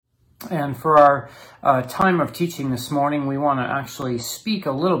And for our time of teaching this morning, we want to actually speak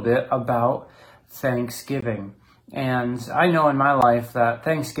a little bit about Thanksgiving. And I know in my life that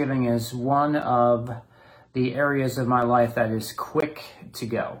Thanksgiving is one of the areas of my life that is quick to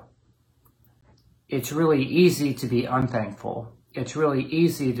go. It's really easy to be unthankful. It's really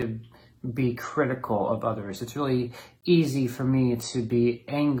easy to be critical of others. It's really easy for me to be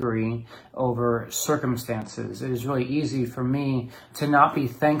angry over circumstances. It is really easy for me to not be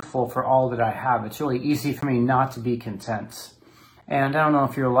thankful for all that I have. It's really easy for me not to be content. And I don't know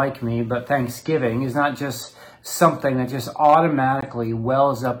if you're like me, but Thanksgiving is not just something that just automatically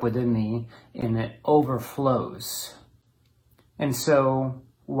wells up within me and it overflows. And so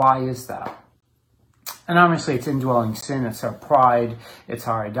why is that? And obviously it's indwelling sin, it's our pride, it's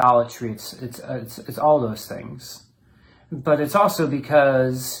our idolatry, it's all those things. But it's also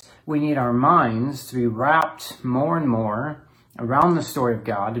because we need our minds to be wrapped more and more around the story of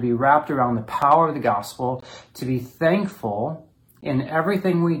God, to be wrapped around the power of the gospel, to be thankful in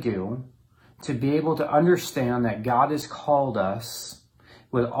everything we do, to be able to understand that God has called us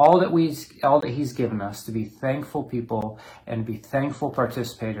with all that He's given us, to be thankful people and be thankful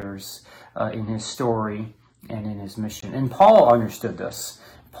participators in His story and in His mission. And Paul understood this.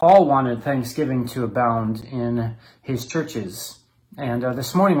 Paul wanted Thanksgiving to abound in his churches. And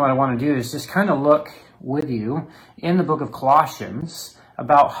this morning what I want to do is just kind of look with you in the book of Colossians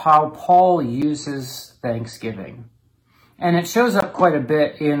about how Paul uses Thanksgiving. And it shows up quite a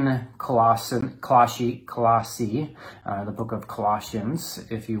bit in Colossae, the book of Colossians,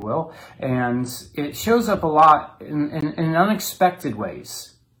 if you will. And it shows up a lot in unexpected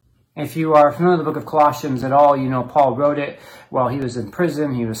ways. If you are familiar with the book of Colossians at all, you know Paul wrote it while he was in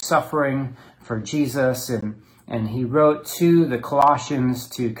prison. He was suffering for Jesus, and he wrote to the Colossians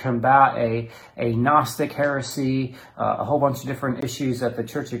to combat a Gnostic heresy, a whole bunch of different issues that the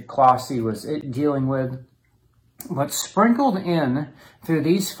church at Colossae was dealing with. But sprinkled in through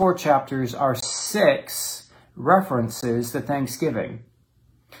these 4 chapters are 6 references to Thanksgiving.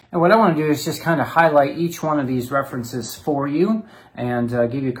 And what I want to do is just kind of highlight each one of these references for you and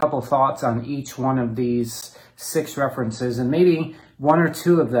give you a couple thoughts on each one of these 6 references. And maybe 1 or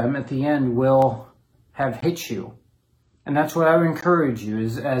 2 of them at the end will have hit you. And that's what I would encourage you,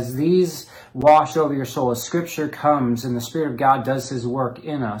 is as these wash over your soul, as Scripture comes and the Spirit of God does His work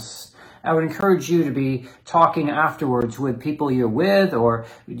in us, I would encourage you to be talking afterwards with people you're with, or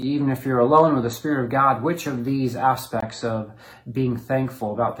even if you're alone with the Spirit of God, which of these aspects of being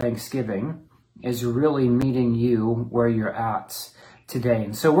thankful about Thanksgiving is really meeting you where you're at today.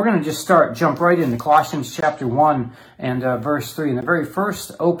 And so we're going to just jump right into Colossians chapter 1 and verse 3. In the very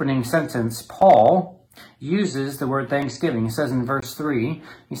first opening sentence, Paul uses the word thanksgiving. He says in verse 3,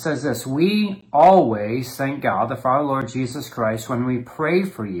 he says this: "We always thank God, the Father, Lord Jesus Christ, when we pray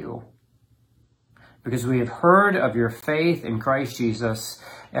for you, because we have heard of your faith in Christ Jesus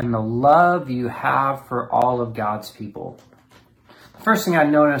and the love you have for all of God's people." The first thing I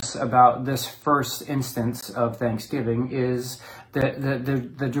notice about this first instance of Thanksgiving is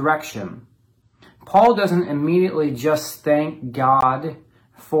the direction. Paul doesn't immediately just thank God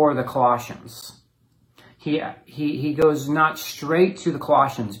for the Colossians. He goes not straight to the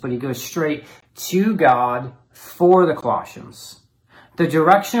Colossians, but he goes straight to God for the Colossians. The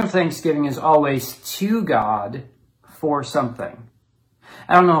direction of Thanksgiving is always to God for something.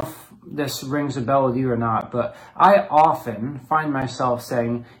 I don't know if this rings a bell with you or not, but I often find myself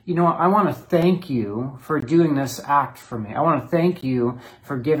saying, you know what, I want to thank you for doing this act for me. I want to thank you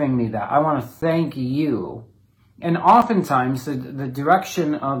for giving me that. I want to thank you. And oftentimes the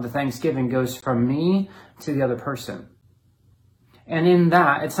direction of the Thanksgiving goes from me to the other person. And in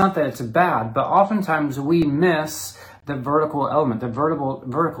that, it's not that it's bad, but oftentimes we miss the vertical element, the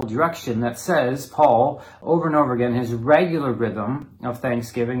vertical direction that says, Paul, over and over again, his regular rhythm of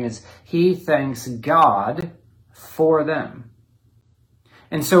thanksgiving is he thanks God for them.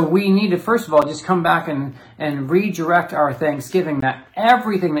 And so we need to, first of all, just come back and redirect our thanksgiving, that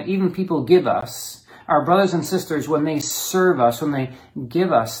everything that even people give us, our brothers and sisters, when they serve us, when they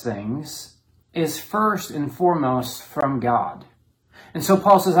give us things, is first and foremost from God. And so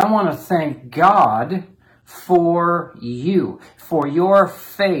Paul says, I want to thank God for you, for your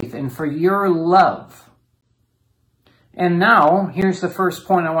faith, and for your love. And now, here's the first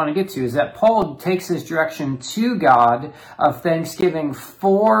point I want to get to, is that Paul takes his direction to God of thanksgiving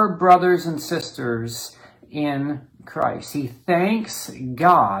for brothers and sisters in Christ. He thanks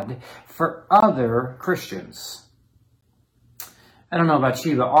God for other Christians. I don't know about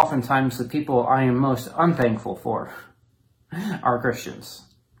you, but oftentimes the people I am most unthankful for are Christians.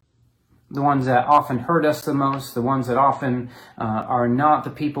 the ones that often hurt us the most, the ones that often are not the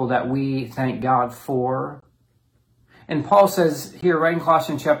people that we thank God for. And Paul says here, right in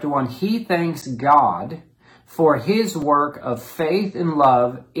Colossians chapter 1, he thanks God for his work of faith and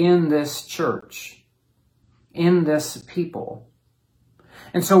love in this church, in this people.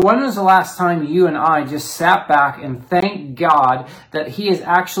 And so when was the last time you and I just sat back and thanked God that he has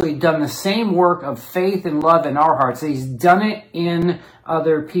actually done the same work of faith and love in our hearts, that he's done it in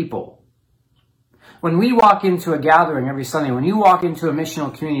other people? When we walk into a gathering every Sunday, when you walk into a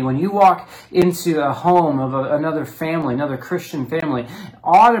missional community, when you walk into a home of another family, another Christian family,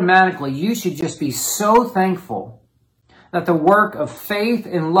 automatically you should just be so thankful that the work of faith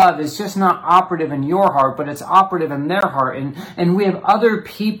and love is just not operative in your heart, but it's operative in their heart. And we have other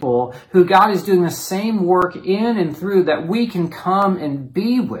people who God is doing the same work in and through that we can come and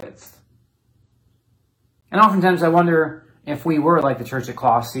be with. And oftentimes I wonder if we were like the church at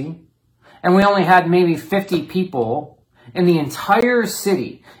Colossae, and we only had maybe 50 people in the entire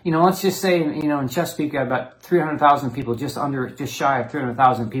city. Let's just say, in Chesapeake, about 300,000 people, just shy of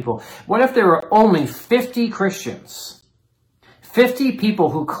 300,000 people. What if there were only 50 Christians? 50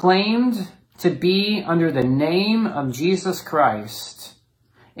 people who claimed to be under the name of Jesus Christ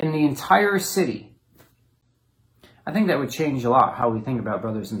in the entire city. I think that would change a lot how we think about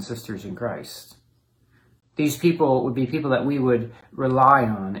brothers and sisters in Christ. These people would be people that we would rely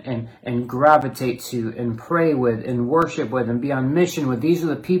on and gravitate to and pray with and worship with and be on mission with. These are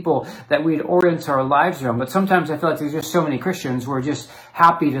the people that we'd orient our lives around. But sometimes I feel like there's just so many Christians, we're just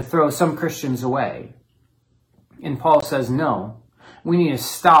happy to throw some Christians away. And Paul says, no, we need to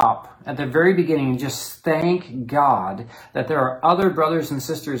stop at the very beginning and just thank God that there are other brothers and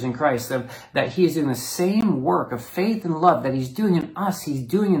sisters in Christ, that he is doing the same work of faith and love that he's doing in us, he's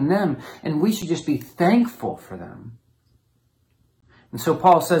doing in them, and we should just be thankful for them. And so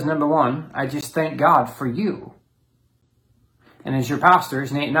Paul says, number one, I just thank God for you. And as your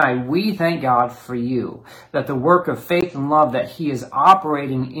pastors, Nate and I, we thank God for you, that the work of faith and love that he is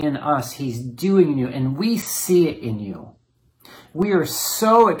operating in us, he's doing in you, and we see it in you. We are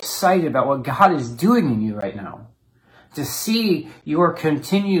so excited about what God is doing in you right now. To see your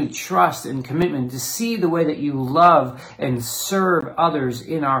continued trust and commitment, to see the way that you love and serve others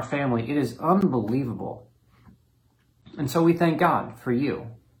in our family. It is unbelievable. And so we thank God for you.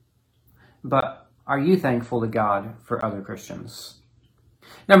 But are you thankful to God for other Christians?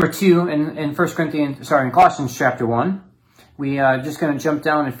 Number two, in Colossians chapter 1, we are just going to jump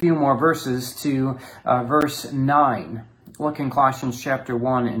down a few more verses to verse 9. Look in Colossians chapter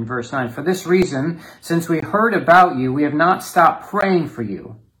 1 and verse 9. For this reason, since we heard about you, we have not stopped praying for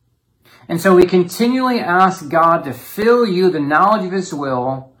you. And so we continually ask God to fill you the knowledge of his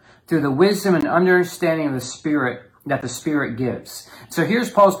will through the wisdom and understanding of the Spirit that the Spirit gives. So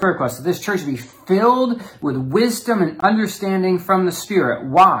here's Paul's prayer request, that this church be filled with wisdom and understanding from the Spirit.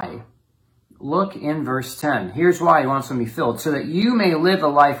 Why? Look in verse 10. Here's why he wants them to be filled. So that you may live a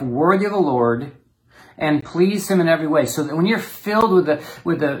life worthy of the Lord and please him in every way. So that when you're filled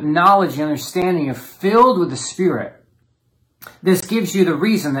with the knowledge and understanding, you're filled with the Spirit, this gives you the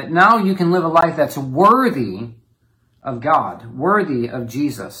reason that now you can live a life that's worthy of God, worthy of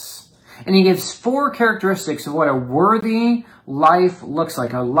Jesus. And he gives 4 characteristics of what a worthy life looks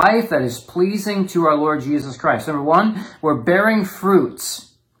like, a life that is pleasing to our Lord Jesus Christ. Number 1, we're bearing fruits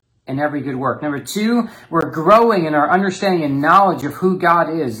in every good work. Number 2, we're growing in our understanding and knowledge of who God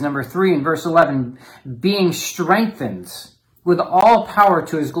is. Number 3, in verse 11, being strengthened with all power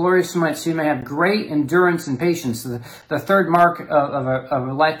to his glorious might, so you may have great endurance and patience. The third mark of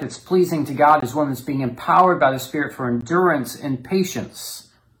a life that's pleasing to God is one that's being empowered by the Spirit for endurance and patience.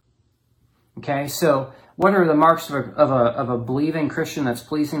 Okay, so what are the marks of a believing Christian that's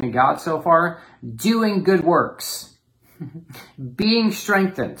pleasing to God so far? Doing good works, being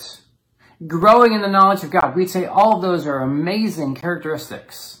strengthened, growing in the knowledge of God. We'd say all of those are amazing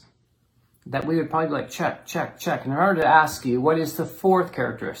characteristics that we would probably be like, check, check, check. And in order to ask you, what is the 4th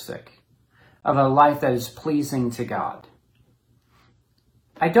characteristic of a life that is pleasing to God?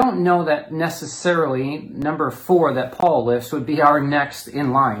 I don't know that necessarily number 4 that Paul lists would be our next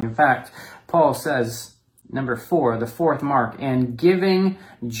in line. In fact, Paul says, number 4, the 4th mark, and giving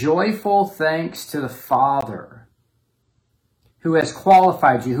joyful thanks to the Father, who has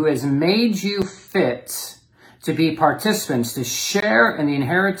qualified you, who has made you fit to be participants, to share in the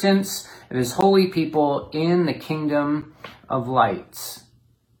inheritance of his holy people in the kingdom of light.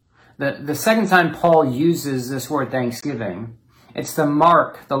 The second time Paul uses this word thanksgiving, it's the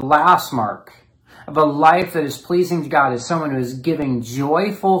mark, the last mark of a life that is pleasing to God is someone who is giving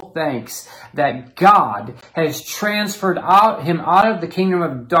joyful thanks that God has transferred him out of the kingdom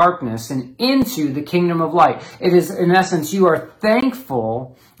of darkness and into the kingdom of light. It is, in essence, you are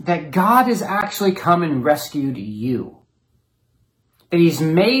thankful that God has actually come and rescued you. That he's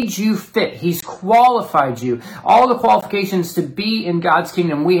made you fit. He's qualified you. All the qualifications to be in God's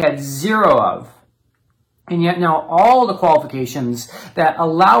kingdom we had zero of. And yet now all the qualifications that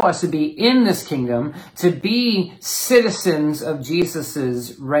allow us to be in this kingdom, to be citizens of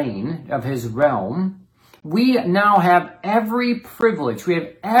Jesus's reign, of his realm, we now have every privilege. We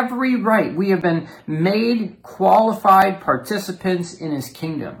have every right. We have been made qualified participants in his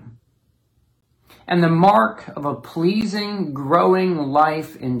kingdom. And the mark of a pleasing, growing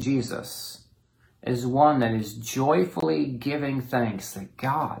life in Jesus is one that is joyfully giving thanks that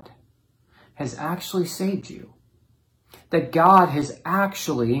God has actually saved you, that God has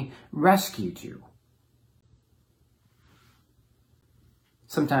actually rescued you.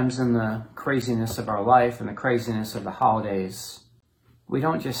 Sometimes in the craziness of our life and the craziness of the holidays, we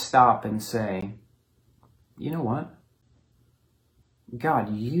don't just stop and say, you know what?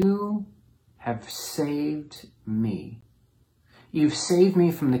 God, you have saved me. You've saved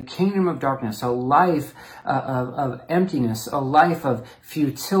me from the kingdom of darkness, a life of emptiness, a life of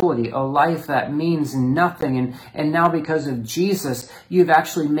futility, a life that means nothing. And now because of Jesus, you've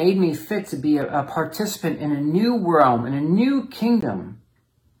actually made me fit to be a participant in a new realm, in a new kingdom,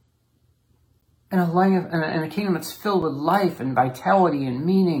 in a kingdom that's filled with life and vitality and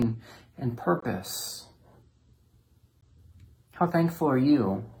meaning and purpose. How thankful are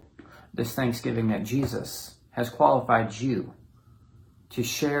you this Thanksgiving that Jesus has qualified you to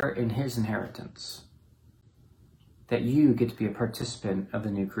share in his inheritance, that you get to be a participant of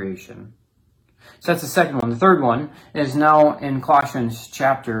the new creation. So that's the second one. The third one is now in Colossians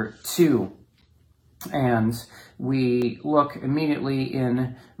chapter 2. And we look immediately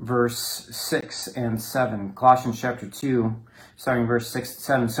in verse 6 and 7. Colossians chapter 2, starting verse 6 and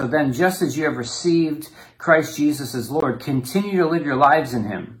 7. So then, just as you have received Christ Jesus as Lord, continue to live your lives in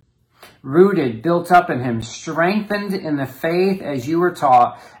him, rooted, built up in him, strengthened in the faith as you were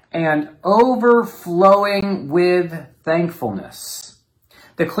taught, and overflowing with thankfulness.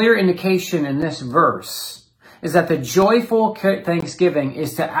 The clear indication in this verse is that the joyful thanksgiving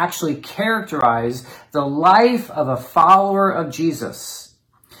is to actually characterize the life of a follower of Jesus.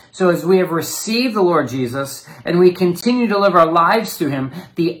 So as we have received the Lord Jesus and we continue to live our lives through him,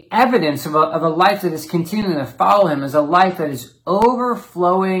 the evidence of a life that is continuing to follow him is a life that is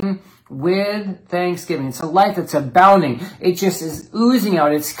overflowing with thanksgiving. It's a life that's abounding. It just is oozing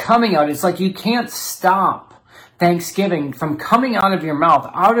out. It's coming out. It's like you can't stop thanksgiving from coming out of your mouth,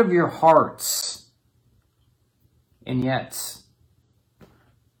 out of your hearts. And yet,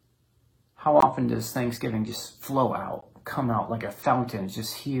 how often does thanksgiving just flow out, come out like a fountain? It's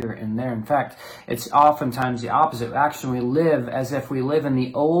just here and there. In fact, it's oftentimes the opposite. Actually, we live as if we live in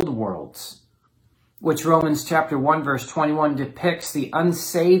the old worlds, which Romans chapter 1 verse 21 depicts the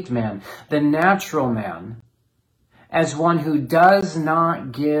unsaved man, the natural man, as one who does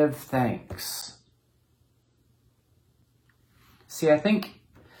not give thanks. See, I think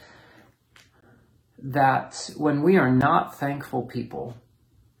that when we are not thankful people,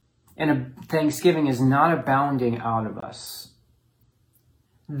 and thanksgiving is not abounding out of us,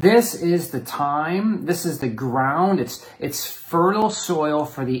 this is the time, this is the ground, it's fertile soil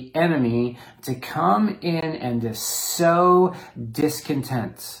for the enemy to come in and to sow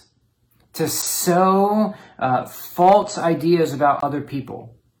discontent, to sow false ideas about other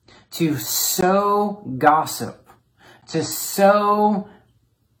people, to sow gossip, to sow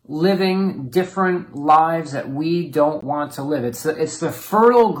living different lives that we don't want to live. It's the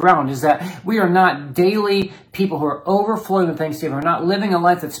fertile ground, is that we are not daily people who are overflowing with thanksgiving. We're not living a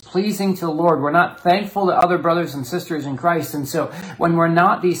life that's pleasing to the Lord. We're not thankful to other brothers and sisters in Christ. And so when we're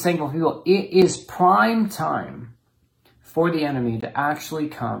not these thankful people, it is prime time for the enemy to actually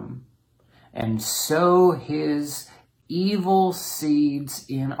come and sow his evil seeds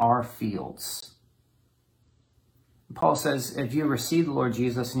in our fields. Paul says, if you receive the Lord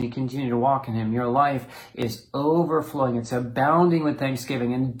Jesus and you continue to walk in him, your life is overflowing. It's abounding with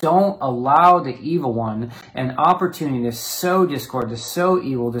thanksgiving. And don't allow the evil one an opportunity to sow discord, to sow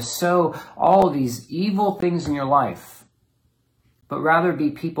evil, to sow all of these evil things in your life. But rather be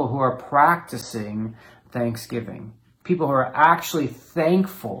people who are practicing thanksgiving. People who are actually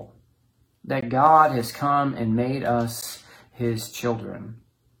thankful that God has come and made us his children.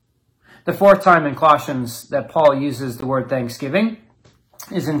 The fourth time in Colossians that Paul uses the word thanksgiving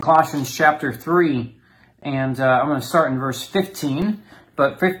is in Colossians chapter 3. And I'm going to start in verse 15.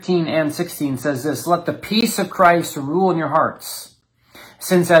 But 15 and 16 says this, let the peace of Christ rule in your hearts,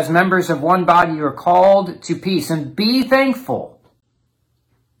 since as members of one body you are called to peace, and be thankful.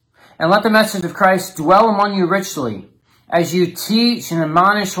 And let the message of Christ dwell among you richly, as you teach and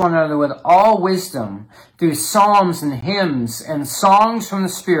admonish one another with all wisdom, through psalms and hymns and songs from the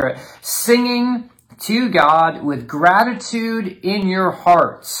Spirit, singing to God with gratitude in your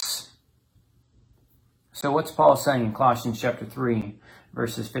hearts. So what's Paul saying in Colossians chapter 3,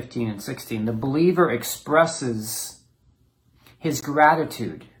 verses 15 and 16? The believer expresses his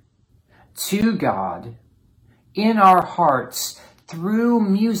gratitude to God in our hearts through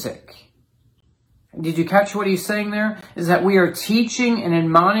music. Did you catch what he's saying there? Is that we are teaching and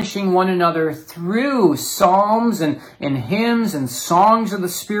admonishing one another through psalms and hymns and songs of the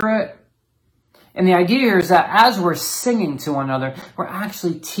Spirit. And the idea here is that as we're singing to one another, we're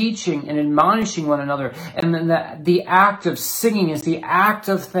actually teaching and admonishing one another. And then the act of singing is the act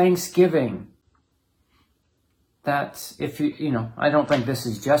of thanksgiving. That if I don't think this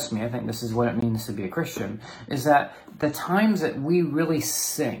is just me, I think this is what it means to be a Christian, is that the times that we really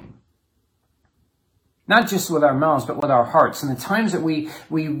sing, not just with our mouths, but with our hearts. And the times that we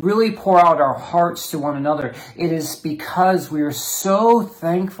really pour out our hearts to one another, it is because we are so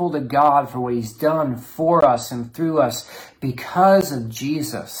thankful to God for what he's done for us and through us because of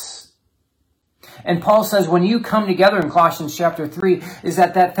Jesus. And Paul says when you come together in Colossians chapter 3, is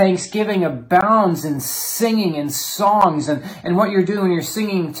that thanksgiving abounds in singing and songs. And what you're doing when you're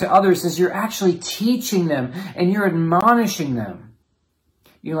singing to others is you're actually teaching them and you're admonishing them.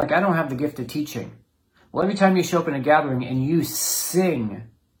 You're like, I don't have the gift of teaching. Well, every time you show up in a gathering and you sing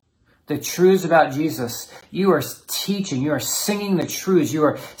the truths about Jesus, you are teaching, you are singing the truths, you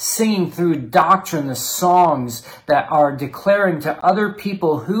are singing through doctrine, the songs that are declaring to other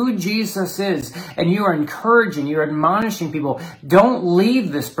people who Jesus is, and you are encouraging, you're admonishing people, don't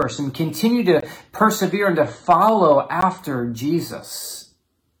leave this person, continue to persevere and to follow after Jesus.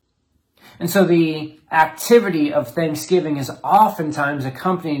 And so the activity of thanksgiving is oftentimes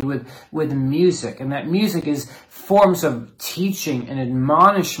accompanied with music. And that music is forms of teaching and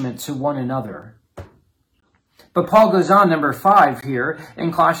admonishment to one another. But Paul goes on, number 5 here,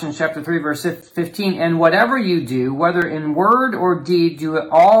 in Colossians chapter 3, verse 15. And whatever you do, whether in word or deed, do it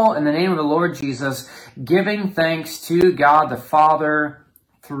all in the name of the Lord Jesus, giving thanks to God the Father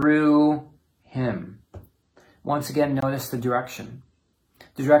through him. Once again, notice the direction.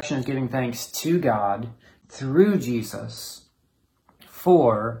 The direction is giving thanks to God through Jesus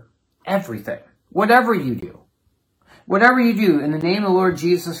for everything. Whatever you do. Whatever you do in the name of the Lord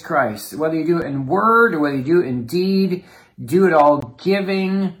Jesus Christ, whether you do it in word or whether you do it in deed, do it all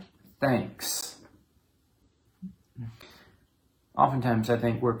giving thanks. Oftentimes I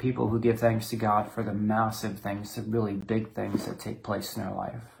think we're people who give thanks to God for the massive things, the really big things that take place in our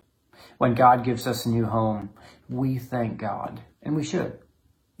life. When God gives us a new home, we thank God, and we should.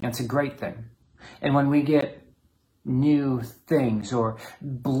 That's a great thing. And when we get new things or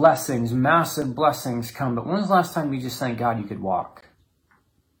blessings, massive blessings come, but when's the last time you just thank God you could walk?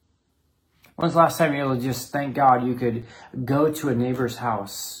 When's the last time you were able to just thank God you could go to a neighbor's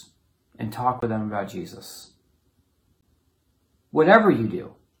house and talk with them about Jesus? Whatever you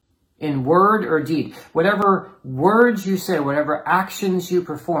do, in word or deed, whatever words you say, whatever actions you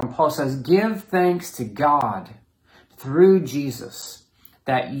perform, Paul says, give thanks to God through Jesus,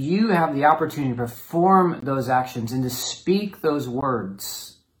 that you have the opportunity to perform those actions and to speak those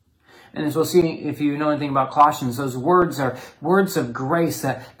words. And as we'll see, if you know anything about Colossians, those words are words of grace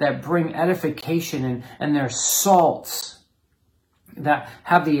that bring edification and they're salt that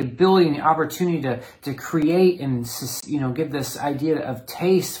have the ability and the opportunity to create and give this idea of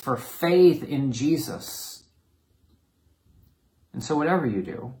taste for faith in Jesus. And so whatever you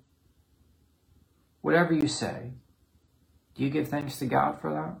do, whatever you say, do you give thanks to God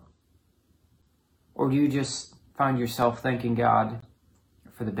for that? Or do you just find yourself thanking God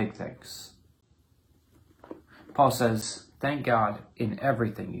for the big things? Paul says, thank God in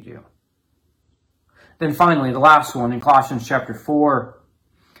everything you do. Then finally, the last one in Colossians chapter 4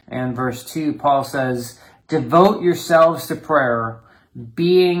 and verse 2, Paul says, devote yourselves to prayer,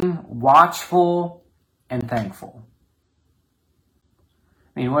 being watchful and thankful.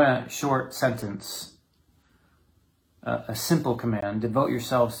 I mean, what a short sentence. A simple command, devote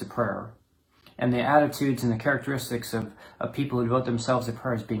yourselves to prayer. And the attitudes and the characteristics of people who devote themselves to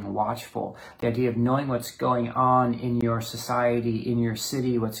prayer is being watchful. The idea of knowing what's going on in your society, in your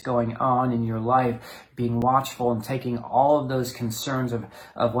city, what's going on in your life, being watchful and taking all of those concerns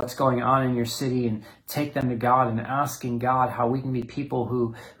of what's going on in your city and take them to God and asking God how we can be people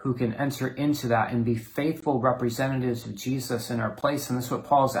who can enter into that and be faithful representatives of Jesus in our place. And this is what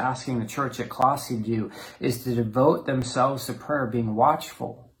Paul's asking the church at Colossae to do, is to devote themselves to prayer, being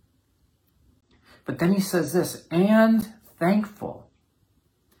watchful. But then he says this, and thankful.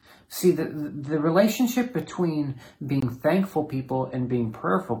 See, the relationship between being thankful people and being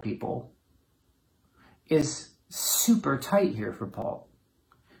prayerful people is super tight here for Paul.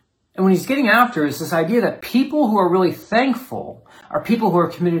 And what he's getting after is this idea that people who are really thankful are people who are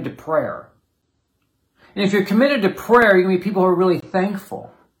committed to prayer. And if you're committed to prayer, you're going to be people who are really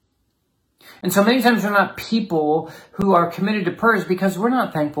thankful. And so many times we're not people who are committed to prayer because we're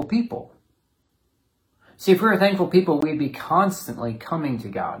not thankful people. See, if we were thankful people, we'd be constantly coming to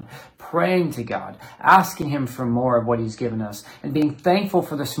God, praying to God, asking Him for more of what He's given us, and being thankful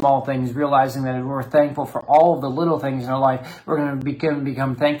for the small things, realizing that if we're thankful for all of the little things in our life, we're going to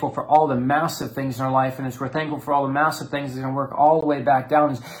become thankful for all the massive things in our life. And as we're thankful for all the massive things, it's going to work all the way back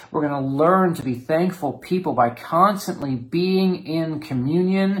down. We're going to learn to be thankful people by constantly being in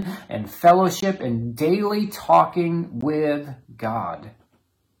communion and fellowship and daily talking with God.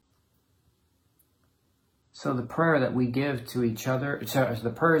 So the prayer that we give to each other, the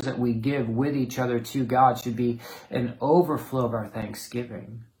prayers that we give with each other to God should be an overflow of our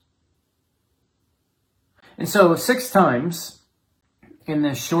thanksgiving. And so 6 times in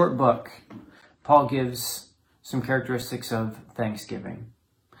this short book, Paul gives some characteristics of thanksgiving.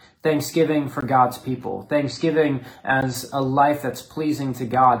 Thanksgiving for God's people. Thanksgiving as a life that's pleasing to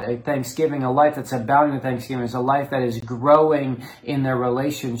God. A thanksgiving, a life that's abounding in thanksgiving, is a life that is growing in their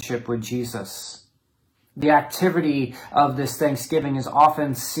relationship with Jesus. The activity of this Thanksgiving is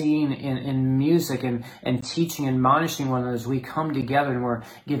often seen in music and teaching and admonishing one another as we come together and we're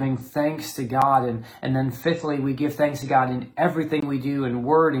giving thanks to God. And then fifthly, we give thanks to God in everything we do, in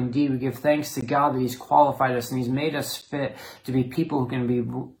word and deed. We give thanks to God that He's qualified us and He's made us fit to be people who can be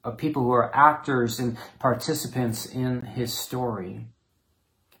people who are actors and participants in His story.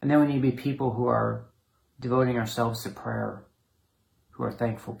 And then we need to be people who are devoting ourselves to prayer, who are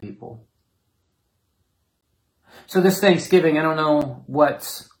thankful people. So this Thanksgiving, I don't know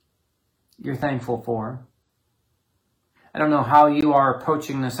what you're thankful for. I don't know how you are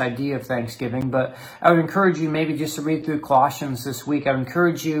approaching this idea of Thanksgiving, but I would encourage you maybe just to read through Colossians this week. I would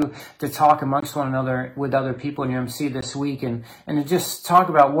encourage you to talk amongst one another with other people in your MC this week and to just talk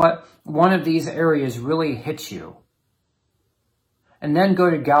about what one of these areas really hits you. And then go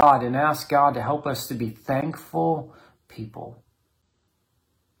to God and ask God to help us to be thankful people.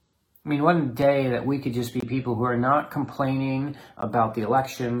 I mean, one day that we could just be people who are not complaining about the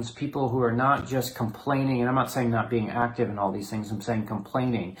elections, people who are not just complaining, and I'm not saying not being active in all these things, I'm saying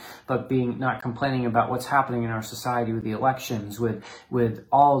complaining, but not complaining about what's happening in our society with the elections, with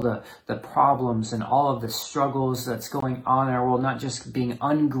all the problems and all of the struggles that's going on in our world, not just being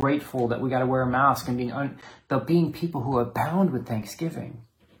ungrateful that we got to wear a mask, and but being people who abound with thanksgiving.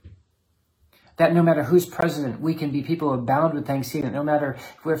 That no matter who's president, we can be people who abound with thanksgiving. No matter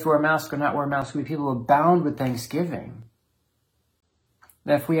if we have to wear a mask or not wear a mask, we be people who abound with thanksgiving.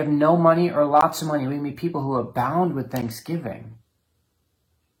 That if we have no money or lots of money, we can be people who abound with thanksgiving.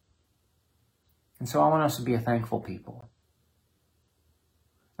 And so I want us to be a thankful people.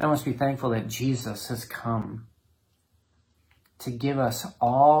 I want us to be thankful that Jesus has come to give us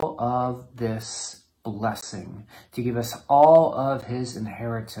all of this blessing, to give us all of His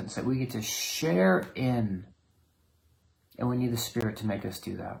inheritance that we get to share in. And we need the Spirit to make us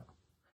do that.